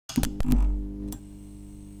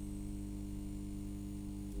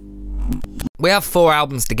We have 4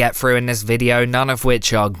 albums to get through in this video, none of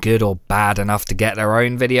which are good or bad enough to get their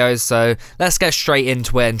own videos, so let's get straight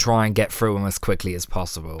into it and try and get through them as quickly as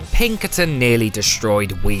possible. Pinkerton nearly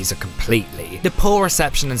destroyed Weezer completely. The poor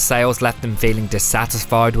reception and sales left them feeling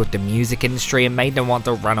dissatisfied with the music industry and made them want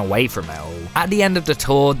to run away from it all. At the end of the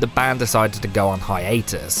tour, the band decided to go on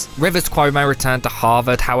hiatus. Rivers Cuomo returned to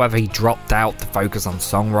Harvard, however he dropped out to focus on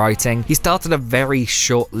songwriting. He started a very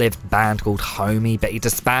short-lived band called Homie, but he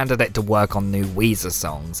disbanded it to work on new Weezer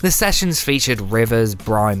songs. The sessions featured Rivers,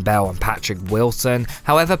 Brian Bell and Patrick Wilson,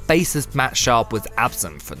 however bassist Matt Sharp was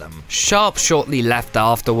absent for them. Sharp shortly left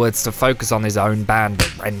afterwards to focus on his own band,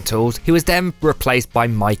 The Rentals. He was then replaced by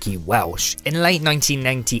Mikey Welsh. In late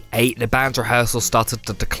 1998, the band's rehearsals started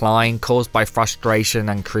to decline, caused by frustration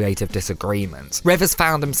and creative disagreements. Rivers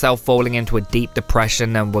found himself falling into a deep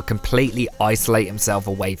depression and would completely isolate himself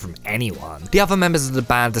away from anyone. The other members of the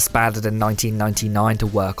band disbanded in 1999 to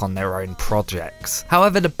work on their own projects.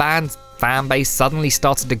 However, the band's fanbase suddenly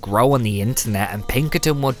started to grow on the internet and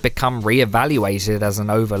Pinkerton would become re-evaluated as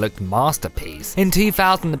an overlooked masterpiece. In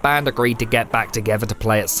 2000, the band agreed to get back together to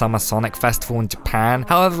play at Summer Sonic Festival in Japan.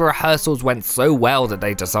 However, rehearsals went so well that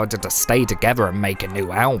they decided to stay together and make a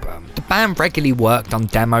new album. The band regularly worked on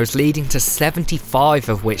demos, leading to 75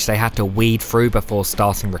 of which they had to weed through before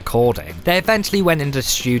starting recording. They eventually went into the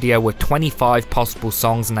studio with 25 possible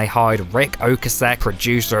songs and they hired Rick Ocasek,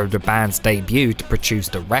 producer of the band's debut, to produce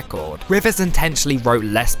the record. Rivers intentionally wrote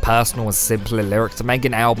less personal and simpler lyrics to make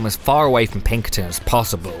an album as far away from Pinkerton as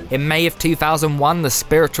possible. In May of 2001, the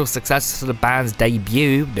spiritual successor to the band's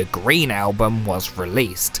debut, the Green Album, was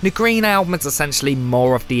released. The Green Album is essentially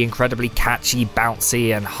more of the incredibly catchy,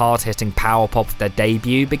 bouncy and hard-hitting power pop of their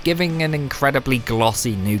debut, but giving an incredibly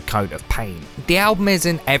glossy new coat of paint. The album is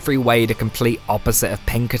in every way the complete opposite of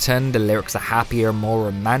Pinkerton. The lyrics are happier and more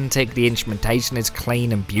romantic, the instrumentation is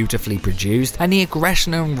clean and beautifully produced, and the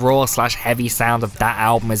aggression and raw heavy sound of that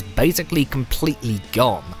album is basically completely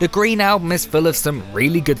gone. The Green Album is full of some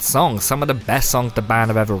really good songs, some of the best songs the band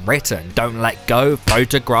have ever written. Don't Let Go,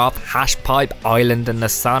 Photograph, Hash Pipe, Island in the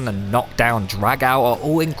Sun and Knockdown Drag Out are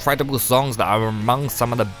all incredible songs that are among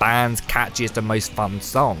some of the band's catchiest and most fun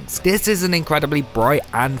songs. This is an incredibly bright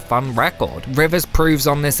and fun record. Rivers proves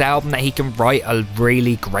on this album that he can write a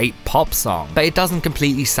really great pop song, but it doesn't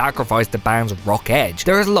completely sacrifice the band's rock edge.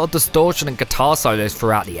 There is a lot of distortion and guitar solos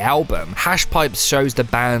throughout the album. Hash Pipes shows the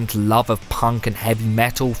band's love of punk and heavy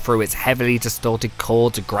metal through its heavily distorted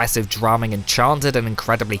chords, aggressive drumming, and chanted and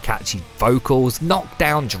incredibly catchy vocals.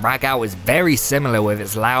 Knockdown Drag Out is very similar with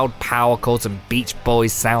its loud power chords and Beach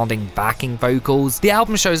Boys sounding backing vocals. The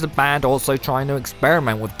album shows the band also trying to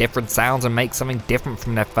experiment with different sounds and make something different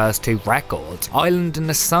from their first 2 records. Island in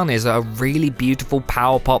the Sun is a really beautiful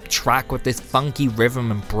power pop track with this funky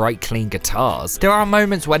rhythm and bright clean guitars. There are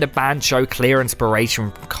moments where the band show clear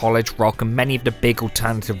inspiration from college rock and many of the big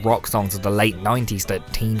alternative rock songs of the late 90s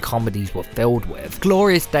that teen comedies were filled with.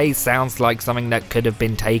 Glorious Days sounds like something that could have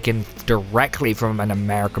been taken directly from an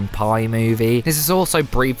American Pie movie. This is also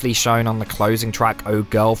briefly shown on the closing track Oh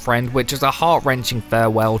Girlfriend, which is a heart-wrenching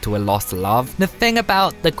farewell to a lost love. The thing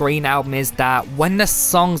about the Green Album is that when the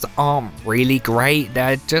songs aren't really great,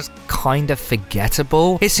 they're just kind of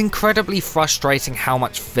forgettable. It's incredibly frustrating how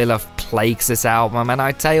much filler plagues this album, and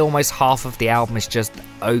I'd say almost half of the album is just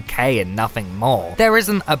okay and nothing more. There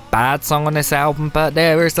isn't a bad song on this album, but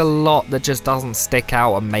there is a lot that just doesn't stick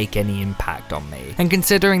out and make any impact on me. And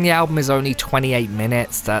considering the album is only 28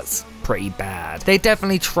 minutes, that's pretty bad. They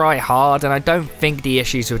definitely try hard, and I don't think the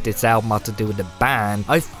issues with this album are to do with the band.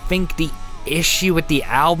 I think the issue with the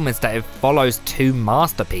album is that it follows 2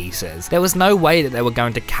 masterpieces. There was no way that they were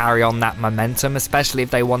going to carry on that momentum, especially if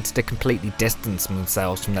they wanted to completely distance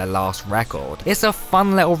themselves from their last record. It's a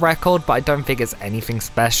fun little record, but I don't think it's anything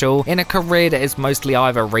special. In a career that is mostly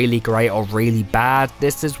either really great or really bad,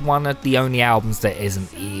 this is one of the only albums that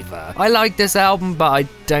isn't either. I like this album, but I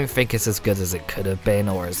don't think it's as good as it could have been,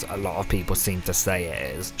 or as a lot of people seem to say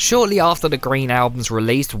it is. Shortly after the Green Album's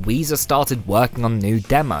release, Weezer started working on new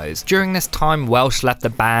demos. During this time, Welsh left the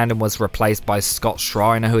band and was replaced by Scott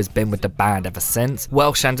Schreiner, who has been with the band ever since.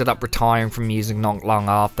 Welsh ended up retiring from music not long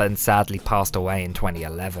after and sadly passed away in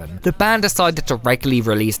 2011. The band decided to regularly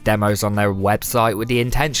release demos on their website with the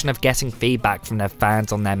intention of getting feedback from their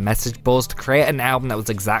fans on their message boards to create an album that was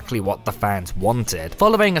exactly what the fans wanted.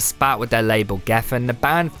 Following a spat with their label Geffen, the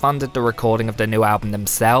band funded the recording of the new album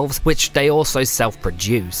themselves, which they also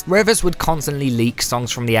self-produced. Rivers would constantly leak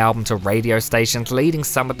songs from the album to radio stations, leading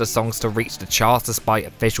some of the songs to reach the charts despite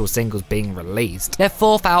official singles being released. Their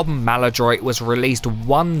fourth album, Maladroit, was released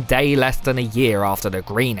one day less than a year after the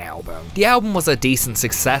Green album. The album was a decent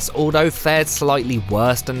success, although fared slightly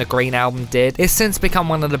worse than the Green album did. It's since become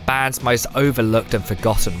one of the band's most overlooked and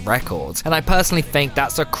forgotten records, and I personally think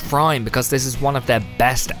that's a crime because this is one of their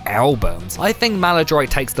best albums. I think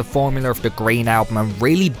Maladroit takes the formula of the Green album and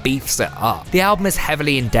really beefs it up. The album is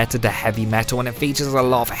heavily indebted to heavy metal, and it features a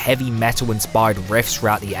lot of heavy metal inspired riffs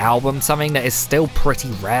throughout the album, something that is still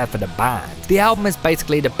pretty rare for the band. The album is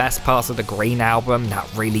basically the best parts of the Green album, that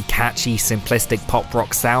really catchy, simplistic pop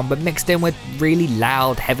rock sound, but mixed in with really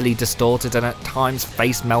loud, heavily distorted and at times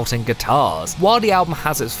face-melting guitars. While the album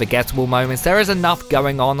has its forgettable moments, there is enough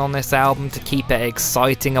going on this album to keep it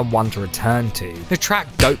exciting and one to return to. The track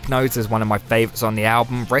Dope Nose is one of my favourites on the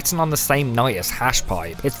album, written on the same night as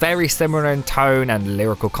Hashpipe. It's very similar in tone and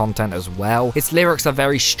lyrical content as well. Its lyrics are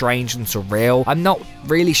very strange and surreal. I'm not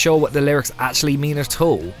really sure what the lyrics actually mean at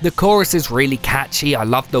all. The chorus is really catchy. I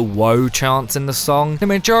love the whoa chants in the song. The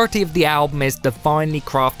majority of the album is the finely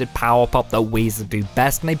crafted power pop that Weezer do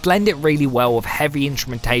best, and they blend it really well with heavy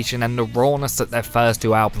instrumentation and the rawness that their first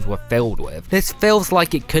two albums were filled with. This feels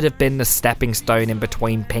like it could have been the stepping stone in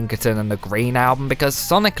between Pinkerton and the Green album, because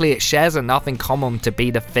sonically it shares enough in common to be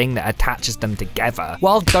the thing that attaches them together.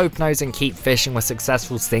 While Dope Nose and Keep Fishing were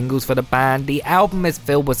successful singles for the band, the album is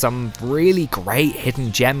filled with some really great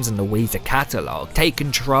hidden gems in the Weezer catalogue. Take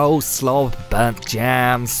Control, Slob, Burnt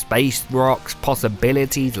Jam, Space Rocks,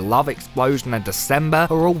 Possibilities, Love Explosion and December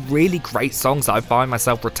are all really great songs that I find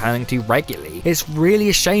myself returning to regularly. It's really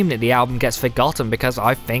a shame that the album gets forgotten because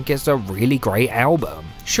I think it's a really great album.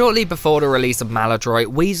 Shortly before the release of Maladroit,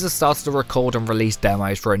 Weezer started to record and release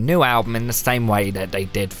demos for a new album in the same way that they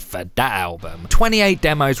did for that album. 28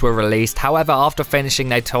 demos were released, however after finishing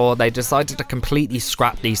their tour they decided to completely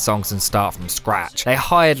scrap these songs and start from scratch. They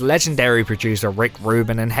hired legendary producer Rick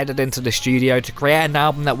Rubin and headed into the studio to create an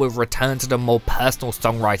album that would return to the more personal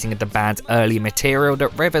songwriting of the band's early material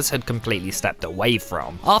that Rivers had completely stepped away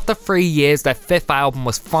from. After 3 years, their fifth album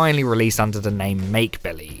was finally released under the name Make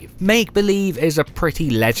Believe. Make Believe is a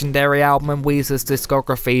pretty legendary album in Weezer's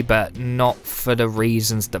discography, but not for the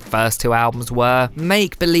reasons the first two albums were.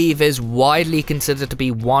 Make Believe is widely considered to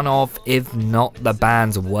be one of, if not the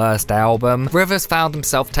band's worst album. Rivers found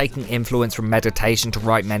himself taking influence from meditation to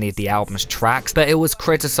write many of the album's tracks, but it was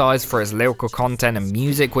criticised for its lyrical content and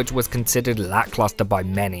music, which was considered lackluster by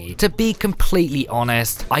many. To be completely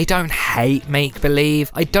honest, I don't hate Make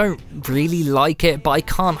Believe. I don't really like it, but I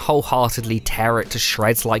can't wholeheartedly tear it to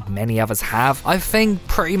shreds like many others have. I think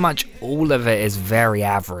pretty much all of it is very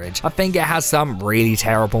average. I think it has some really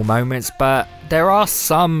terrible moments, but there are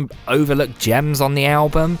some overlooked gems on the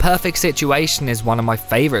album. Perfect Situation is one of my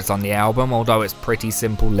favourites on the album, although it's pretty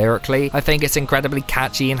simple lyrically. I think it's incredibly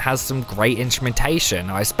catchy and has some great instrumentation.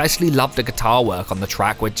 I especially love the guitar work on the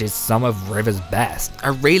track, which is some of Rivers' best. I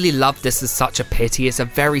really love This Is Such a Pity. It's a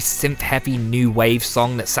very synth-heavy new wave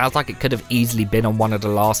song that sounds like it could have easily been on one of the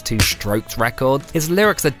last two Strokes records. Its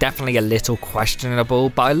lyrics are definitely a little questionable,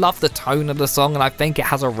 but I love the tone of the song and I think it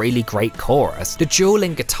has a really great chorus. The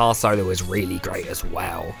dueling guitar solo is really great as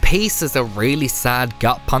well. Peace is a really sad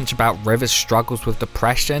gut punch about Rivers' struggles with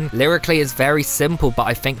depression. Lyrically it's very simple, but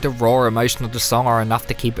I think the raw emotion of the song are enough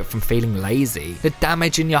to keep it from feeling lazy. The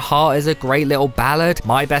Damage in Your Heart is a great little ballad.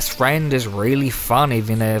 My Best Friend is really fun,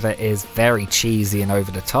 even if it is very cheesy and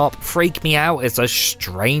over the top. Freak Me Out is a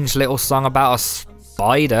strange little song about a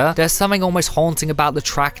spider. There's something almost haunting about the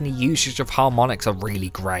track, and the usage of harmonics are really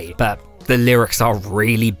great, but the lyrics are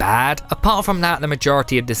really bad. Apart from that, the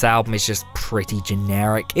majority of this album is just pretty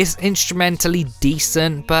generic. It's instrumentally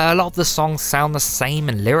decent, but a lot of the songs sound the same,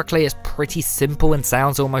 and lyrically it's pretty simple and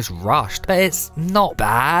sounds almost rushed, but it's not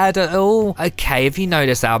bad at all. Okay, if you know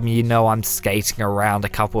this album, you know I'm skating around a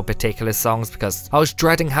couple of particular songs because I was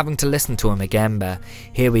dreading having to listen to them again, but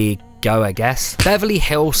here we go, I guess. Beverly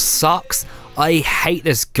Hills sucks. I hate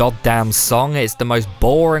this goddamn song. It's the most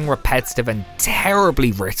boring, repetitive and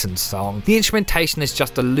terribly written song. The instrumentation is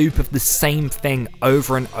just a loop of the same thing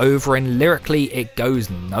over and over, and lyrically it goes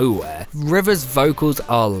nowhere. Rivers' vocals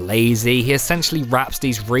are lazy. He essentially raps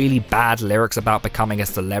these really bad lyrics about becoming a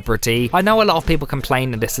celebrity. I know a lot of people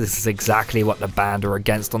complain that this is exactly what the band are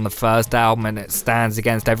against on the first album and it stands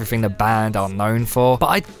against everything the band are known for, but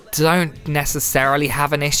I don't necessarily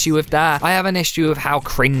have an issue with that. I have an issue with how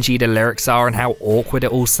cringy the lyrics are and how awkward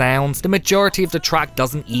it all sounds. The majority of the track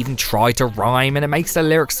doesn't even try to rhyme, and it makes the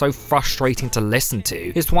lyrics so frustrating to listen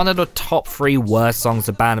to. It's one of the top 3 worst songs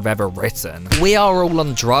the band have ever written. We Are All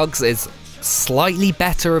on Drugs is slightly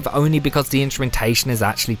better if only because the instrumentation is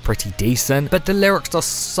actually pretty decent, but the lyrics are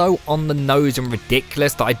so on the nose and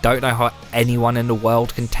ridiculous that I don't know how anyone in the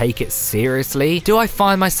world can take it seriously. Do I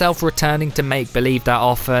find myself returning to Make Believe that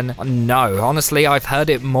often? No, honestly I've heard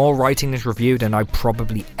it more writing this review than I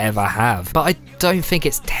probably ever have, but I don't think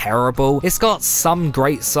it's terrible. It's got some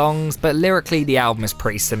great songs, but lyrically the album is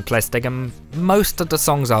pretty simplistic and most of the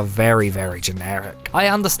songs are very generic. I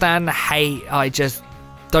understand the hate, I just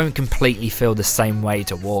don't completely feel the same way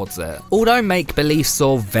towards it. Although Make Believe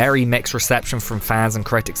saw very mixed reception from fans and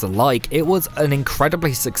critics alike, it was an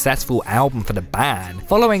incredibly successful album for the band.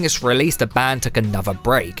 Following its release, the band took another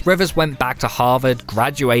break. Rivers went back to Harvard,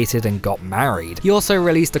 graduated and got married. He also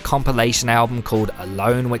released a compilation album called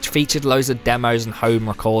Alone, which featured loads of demos and home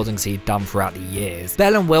recordings he'd done throughout the years.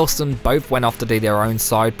 Bell and Wilson both went off to do their own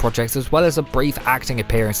side projects, as well as a brief acting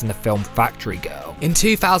appearance in the film Factory Girl. In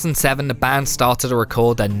 2007, the band started to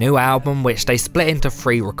record their new album, which they split into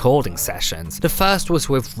 3 recording sessions. The first was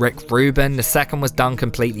with Rick Rubin, the second was done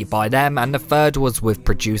completely by them, and the third was with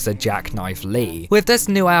producer Jackknife Lee. With this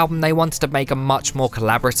new album, they wanted to make a much more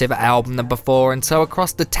collaborative album than before, and so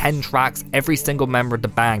across the 10 tracks, every single member of the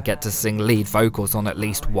band get to sing lead vocals on at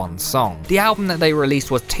least one song. The album that they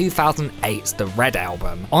released was 2008's The Red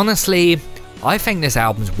Album. Honestly, I think this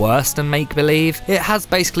album's worse than Make Believe. It has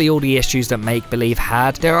basically all the issues that Make Believe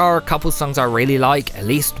had. There are a couple songs I really like, at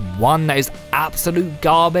least one that is absolute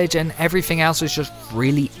garbage, and everything else is just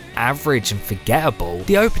really average and forgettable.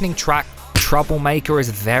 The opening track, Troublemaker, is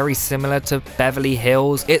very similar to Beverly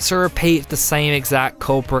Hills. It's a repeat of the same exact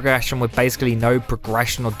chord progression with basically no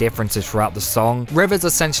progression or differences throughout the song. Rivers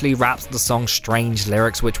essentially raps the song's strange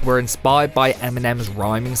lyrics, which were inspired by Eminem's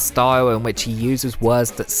rhyming style, in which he uses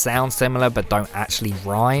words that sound similar but don't actually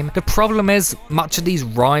rhyme. The problem is, much of these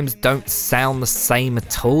rhymes don't sound the same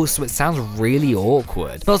at all, so it sounds really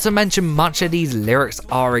awkward. Not to mention, much of these lyrics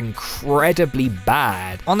are incredibly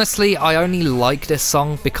bad. Honestly, I only like this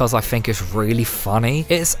song because I think it's really funny.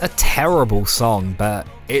 It's a terrible song, but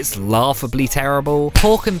it's laughably terrible.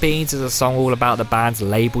 Pork and Beans is a song all about the band's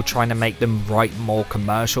label trying to make them write more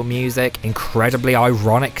commercial music. Incredibly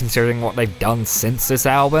ironic considering what they've done since this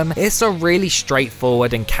album. It's a really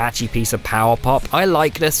straightforward and catchy piece of power pop. I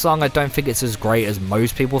like this song. I don't think it's as great as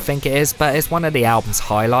most people think it is, but it's one of the album's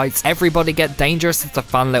highlights. Everybody Get Dangerous is a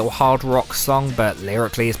fun little hard rock song, but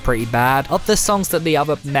lyrically it's pretty bad. Of the songs that the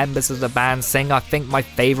other members of the band sing, I think my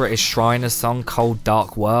favourite is Shriner's song Cold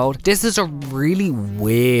Dark World. This is a really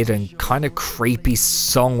weird and kind of creepy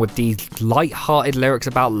song with these light-hearted lyrics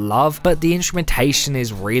about love, but the instrumentation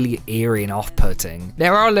is really eerie and off-putting.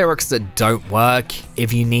 There are lyrics that don't work.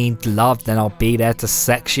 If You Need Love, Then I'll Be There to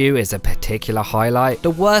Sex You is a particular highlight.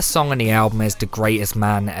 The worst song on the album is The Greatest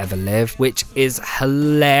Man That Ever Lived, which is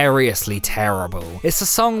hilariously terrible. It's a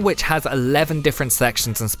song which has 11 different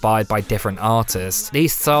sections inspired by different artists.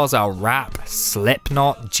 These styles are rap,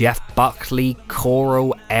 Slipknot, Jeff Buckley,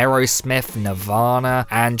 choral, Aerosmith, Nirvana,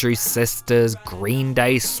 Andrews Sisters, Green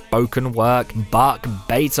Day, spoken word, Bach,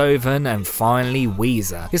 Beethoven, and finally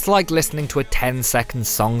Weezer. It's like listening to a 10-second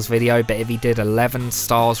songs video, but if he did 11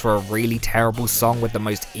 stars for a really terrible song with the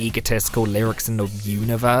most egotistical lyrics in the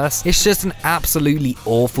universe. It's just an absolutely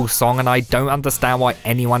awful song, and I don't understand why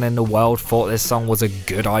anyone in the world thought this song was a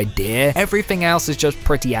good idea. Everything else is just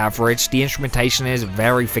pretty average, the instrumentation is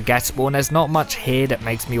very forgettable, and there's not much here that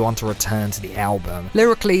makes me want to return to the album.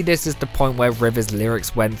 Lyrically, this is the point where Rivers'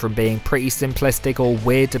 lyrics went from being pretty simplistic or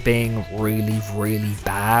weird to being really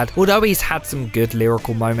bad. Although he's had some good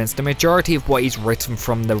lyrical moments, the majority of what he's written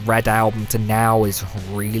from the Red Album to now is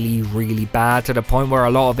really bad, to the point where a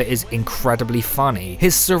lot of it is incredibly funny.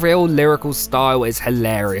 His surreal lyrical style is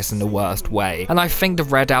hilarious in the worst way, and I think the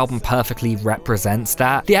Red Album perfectly represents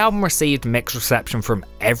that. The album received mixed reception from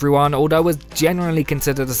everyone, although was generally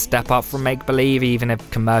considered a step up from Make Believe, even if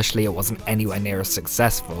commercially it wasn't anywhere near as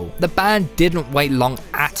successful. The band didn't wait long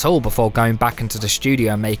at all before going back into the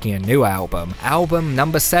studio and making a new album. Album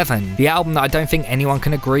number 7. The album that I don't think anyone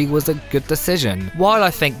can agree was a good decision. While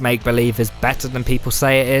I think Make Believe is better than people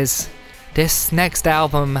say it is, this next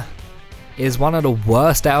album is one of the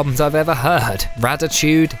worst albums I've ever heard.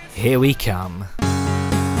 Raditude, here we come.